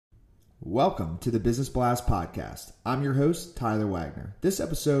Welcome to the Business Blast Podcast. I'm your host, Tyler Wagner. This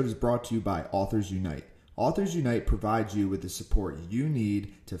episode is brought to you by Authors Unite. Authors Unite provides you with the support you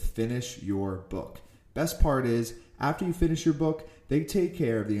need to finish your book. Best part is, after you finish your book, they take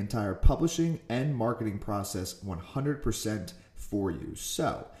care of the entire publishing and marketing process 100% for you.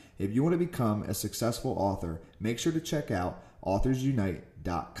 So, if you want to become a successful author, make sure to check out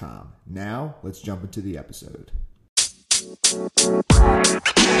authorsunite.com. Now, let's jump into the episode.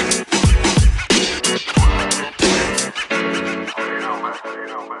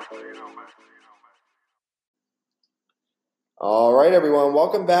 All right, everyone.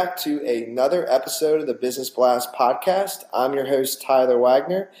 Welcome back to another episode of the Business Blast Podcast. I'm your host, Tyler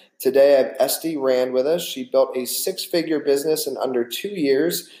Wagner. Today, I have Esty Rand with us. She built a six-figure business in under 2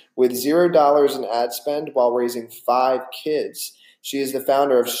 years with $0 in ad spend while raising 5 kids. She is the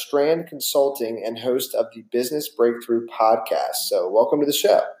founder of Strand Consulting and host of the Business Breakthrough Podcast. So welcome to the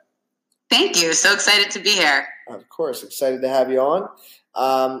show. Thank you. So excited to be here. Of course. Excited to have you on.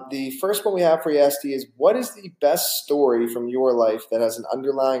 The first one we have for you, Esty, is what is the best story from your life that has an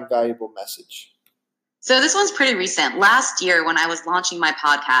underlying valuable message? So this one's pretty recent. Last year when I was launching my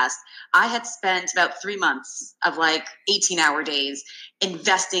podcast, I had spent about 3 months of 18-hour days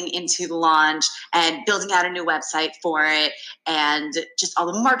investing into the launch and building out a new website for it and just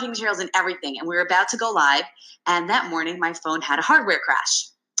all the marketing materials and everything. And we were about to go live. And that morning, my phone had a hardware crash.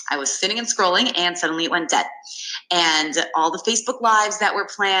 I was sitting and scrolling and suddenly it went dead. And all the Facebook Lives that were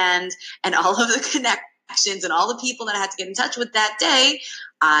planned and all of the connections and all the people that I had to get in touch with that day,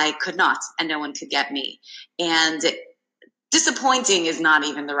 I could not, and no one could get me. And disappointing is not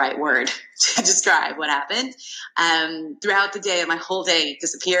even the right word to describe what happened. Throughout the day, my whole day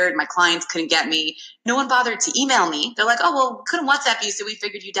disappeared. My clients couldn't get me. No one bothered to email me. They're like, oh, well, we couldn't WhatsApp you, so we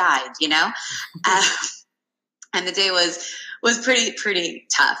figured you died, And the day was pretty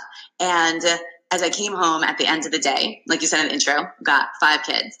tough. And as I came home at the end of the day, like you said in the intro, got 5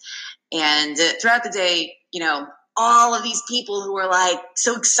 kids. And throughout the day, all of these people who were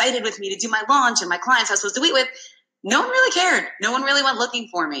so excited with me to do my launch and my clients I was supposed to meet with, no one really cared. No one really went looking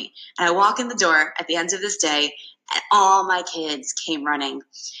for me. And I walk in the door at the end of this day and all my kids came running.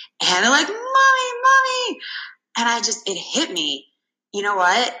 And they're like, Mommy. And it hit me. You know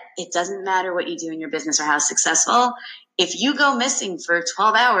what? It doesn't matter what you do in your business or how successful. If you go missing for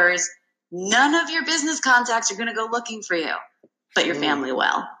 12 hours, none of your business contacts are going to go looking for you, but your family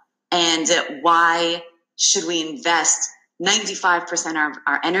will. And why should we invest 95% of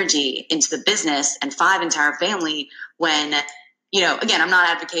our energy into the business and 5% into our family when, again, I'm not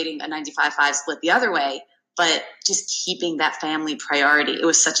advocating a 95-5 split the other way, but just keeping that family priority. It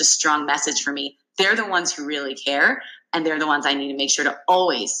was such a strong message for me. They're the ones who really care, and they're the ones I need to make sure to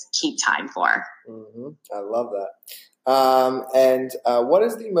always keep time for. Mm-hmm. I love that. And what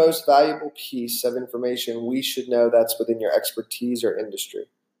is the most valuable piece of information we should know that's within your expertise or industry?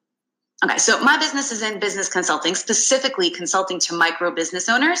 Okay, so my business is in business consulting, specifically consulting to micro business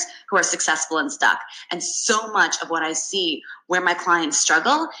owners who are successful and stuck. And so much of what I see where my clients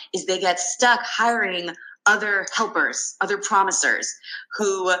struggle is they get stuck hiring other helpers, other promisers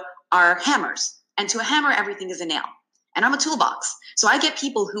who are hammers. And to a hammer, everything is a nail. And I'm a toolbox. So I get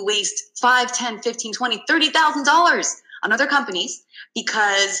people who waste $5, $10, $15, $20, $30,000 on other companies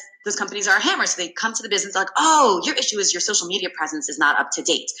because those companies are a hammer. So they come to the business like, oh, your issue is your social media presence is not up to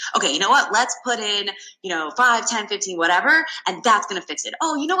date. Okay, you know what? Let's put in, 5, 10, 15, whatever, and that's going to fix it.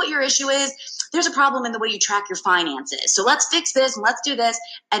 Oh, you know what your issue is? There's a problem in the way you track your finances. So let's fix this and let's do this.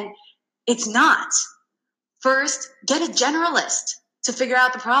 And it's not. First, get a generalist to figure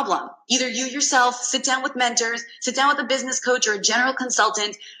out the problem. Either you yourself sit down with mentors, sit down with a business coach or a general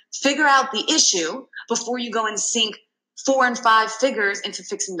consultant, figure out the issue before you go and sink 4 and 5 figures into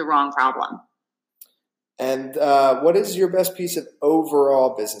fixing the wrong problem. And what is your best piece of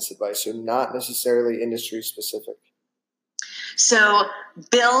overall business advice? So not necessarily industry specific. So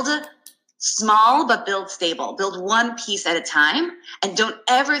build small, but build stable. Build one piece at a time, and don't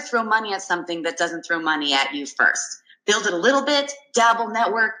ever throw money at something that doesn't throw money at you first. Build it a little bit, dabble,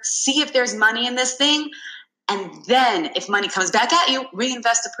 network, see if there's money in this thing. And then if money comes back at you,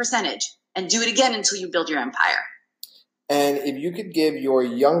 reinvest a percentage and do it again until you build your empire. And if you could give your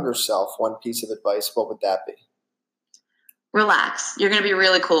younger self one piece of advice, what would that be? Relax. You're going to be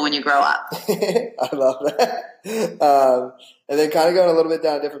really cool when you grow up. I love that. And then kind of going a little bit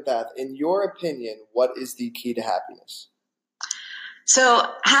down a different path. In your opinion, what is the key to happiness? So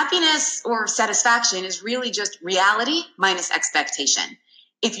happiness or satisfaction is really just reality minus expectation.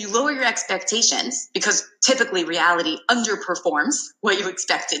 If you lower your expectations, because typically reality underperforms what you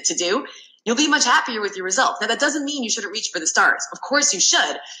expect it to do, you'll be much happier with your results. Now, that doesn't mean you shouldn't reach for the stars. Of course you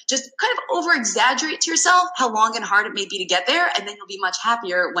should. Just kind of over-exaggerate to yourself how long and hard it may be to get there, and then you'll be much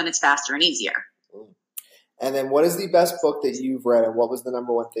happier when it's faster and easier. And then what is the best book that you've read, and what was the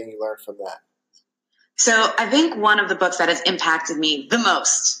number one thing you learned from that? So I think one of the books that has impacted me the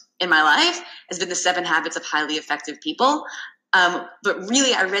most in my life has been The 7 Habits of Highly Effective People. But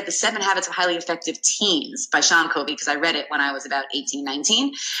really, I read The 7 Habits of Highly Effective Teens by Sean Covey because I read it when I was about 18,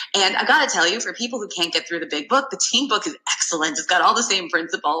 19. And I got to tell you, for people who can't get through the big book, the teen book is excellent. It's got all the same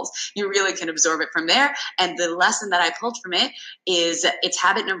principles. You really can absorb it from there. And the lesson that I pulled from it is it's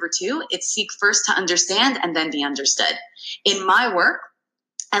habit number 2. It's seek first to understand and then be understood. In my work,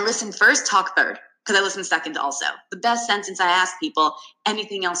 I listen first, talk third. Because I listen second also. The best sentence I ask people,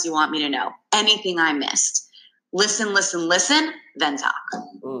 anything else you want me to know? Anything I missed? Listen, listen, listen, then talk.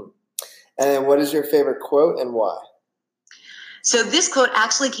 And then what is your favorite quote and why? So this quote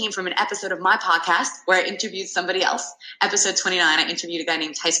actually came from an episode of my podcast where I interviewed somebody else. Episode 29, I interviewed a guy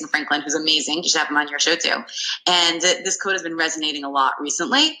named Tyson Franklin, who's amazing. You should have him on your show too. And this quote has been resonating a lot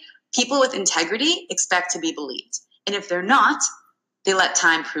recently. People with integrity expect to be believed. And if they're not, they let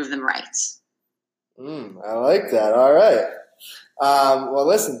time prove them right. I like that. All right. Well,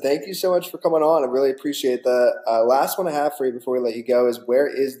 listen, thank you so much for coming on. I really appreciate the last one I have for you before we let you go is where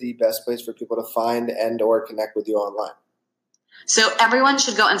is the best place for people to find and or connect with you online? So everyone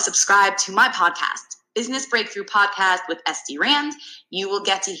should go and subscribe to my podcast, Business Breakthrough Podcast with Esty Rand. You will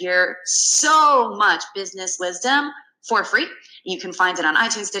get to hear so much business wisdom for free. You can find it on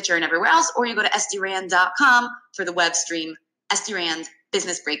iTunes, Stitcher, and everywhere else, or you go to estyrand.com for the web stream, Esty Rand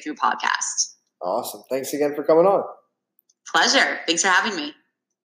Business Breakthrough Podcast. Awesome. Thanks again for coming on. Pleasure. Thanks for having me.